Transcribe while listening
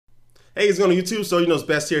Hey, it's going on YouTube, so you know it's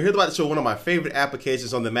best here. Here's about to show one of my favorite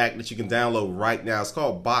applications on the Mac that you can download right now. It's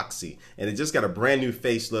called Boxee, and it just got a brand new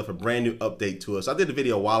facelift, a brand new update to it. So I did a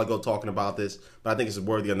video a while ago talking about this, but I think it's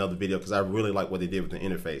worthy of another video because I really like what they did with the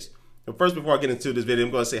interface. But first, before I get into this video,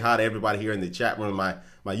 I'm going to say hi to everybody here in the chat room, my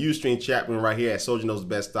Ustream chat room right here at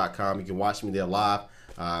soldierknowsbest.com. You can watch me there live,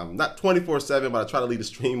 not 24/7, but I try to leave the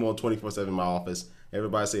stream on 24/7 in my office.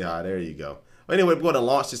 Everybody say hi. There you go. Anyway, we're going to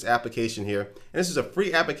launch this application here. And this is a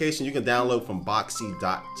free application you can download from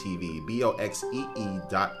Boxee.tv,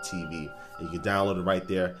 BOXEE.tv. And you can download it right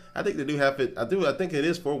there. I think they do have it. I think it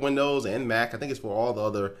is for Windows and Mac. I think it's for all the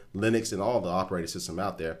other Linux and all the operating system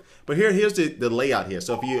out there. But here's the layout here.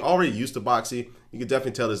 So if you already used to Boxee, you can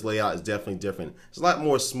definitely tell this layout is definitely different. It's a lot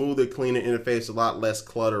more smoother, cleaner interface, a lot less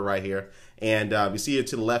clutter right here. And you see it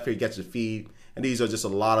to the left here, you got your feed. And these are just a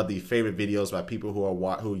lot of the favorite videos by people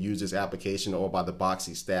who use this application or by the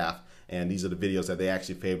Boxee staff. And these are the videos that they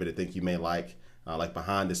actually favorite that think you may like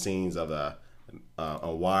behind the scenes of a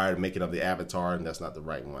Wired making of the avatar. And that's not the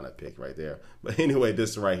right one I picked right there. But anyway,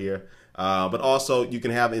 this right here. But also you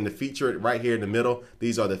can have in the featured right here in the middle.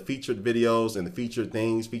 These are the featured videos and the featured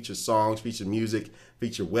things, featured songs, featured music,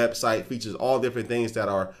 featured website, features all different things that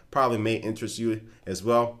are probably may interest you as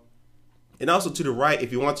well. And also to the right,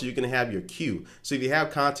 if you want to, you can have your queue. So if you have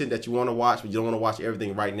content that you want to watch, but you don't want to watch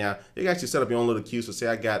everything right now, you can actually set up your own little queue. So say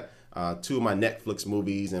I got 2 of my Netflix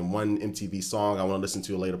movies and 1 MTV song I want to listen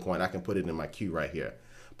to at a later point, I can put it in my queue right here.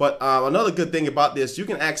 But another good thing about this, you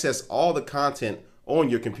can access all the content on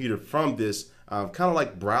your computer from this kind of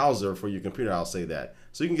like browser for your computer, I'll say that.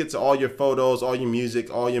 So you can get to all your photos, all your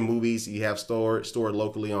music, all your movies you have stored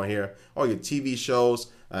locally on here, all your TV shows,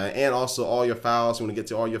 and also all your files. You want to get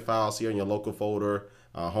to all your files here in your local folder,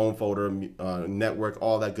 home folder, network,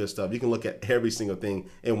 all that good stuff. You can look at every single thing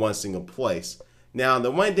in one single place. Now,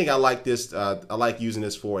 the one thing I like using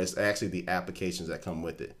this for is actually the applications that come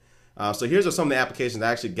with it. So here's some of the applications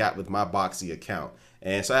I actually got with my Boxee account.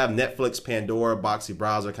 And so I have Netflix, Pandora, Boxee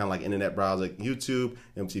browser, kind of like internet browser, YouTube,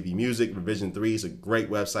 MTV Music, Revision 3 is a great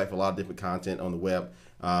website for a lot of different content on the web.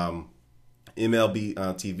 MLB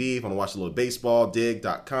TV, if I want to watch a little baseball,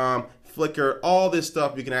 dig.com, Flickr, all this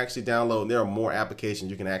stuff you can actually download. And there are more applications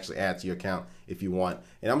you can actually add to your account if you want.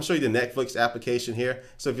 And I'm going to show you the Netflix application here.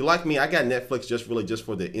 So if you like me, I got Netflix just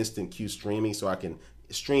for the instant queue streaming, so I can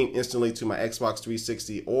stream instantly to my Xbox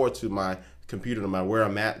 360 or to my computer no matter where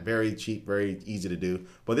I'm at. Very cheap, very easy to do.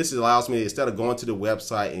 But this allows me, instead of going to the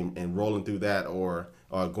website and rolling through that or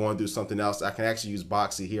going through something else, I can actually use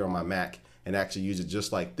Boxee here on my Mac and actually use it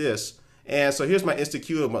just like this. And so here's my instant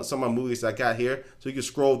queue of some of my movies I got here. So you can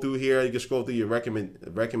scroll through here. You can scroll through your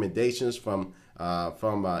recommendations from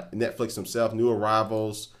Netflix themselves, new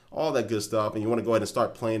arrivals, all that good stuff. And you want to go ahead and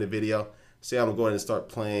start playing the video. Say I'm going to go ahead and start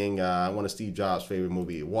playing one of Steve Jobs' favorite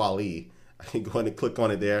movie, Wall-E. I can go ahead and click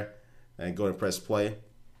on it there and go ahead and press play.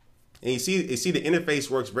 And you see the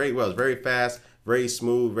interface works very well. It's very fast, very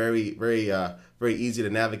smooth, very easy to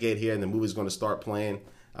navigate here. And the movie's going to start playing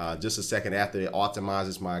just a second after it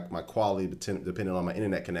optimizes my quality depending on my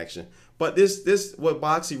internet connection. But this what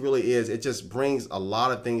Boxee really is, it just brings a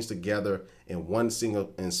lot of things together in one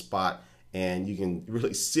single spot. And you can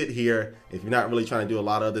really sit here. If you're not really trying to do a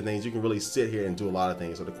lot of other things, you can really sit here and do a lot of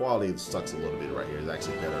things. So the quality sucks a little bit right here. It's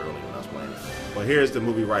actually better earlier when I was playing it. But here's the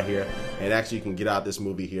movie right here. And actually you can get out this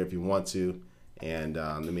movie here if you want to. And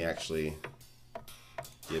let me actually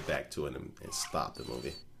get back to it and stop the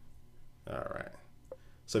movie. All right.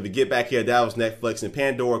 So if you get back here, that was Netflix. And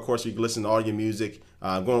Pandora, of course, you can listen to all your music.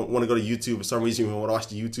 Want to go to YouTube for some reason. You want to watch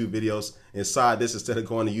the YouTube videos inside this instead of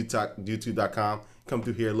going to YouTube.com. Come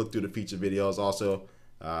through here, look through the featured videos. Also,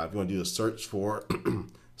 if you want to do a search for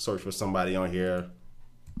somebody on here.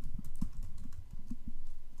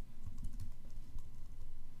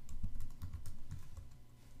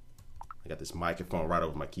 I got this microphone right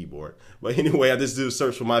over my keyboard. But anyway, I just do a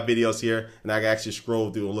search for my videos here, and I can actually scroll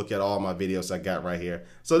through and look at all my videos I got right here.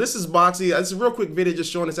 So this is Boxee. It's a real quick video just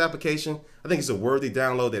showing this application. I think it's a worthy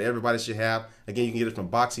download that everybody should have. Again, you can get it from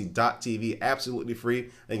Boxee.tv, absolutely free.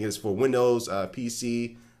 I think it's for Windows,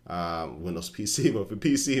 PC, but for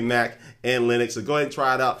PC, Mac, and Linux. So go ahead and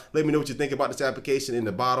try it out. Let me know what you think about this application in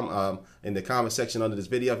the bottom, in the comment section under this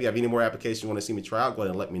video. If you have any more applications you want to see me try out, go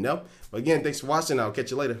ahead and let me know. But again, thanks for watching. I'll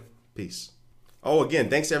catch you later. Peace. Oh, again,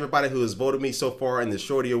 thanks to everybody who has voted me so far in the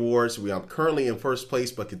Shorty Awards. We are currently in first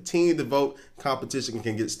place, but continue to vote. Competition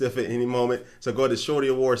can get stiff at any moment. So go to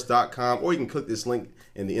shortyawards.com, or you can click this link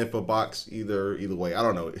in the info box. Either way, I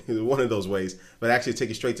don't know, either one of those ways. But actually take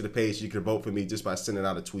you straight to the page. You can vote for me just by sending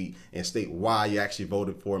out a tweet and state why you actually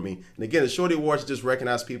voted for me. And again, the Shorty Awards just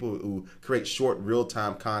recognize people who create short,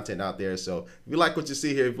 real-time content out there. So if you like what you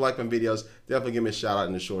see here, if you like my videos, definitely give me a shout out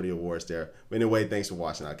in the Shorty Awards there. But anyway, thanks for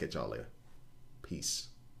watching. I'll catch y'all later. Peace.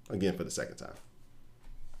 Again for the second time.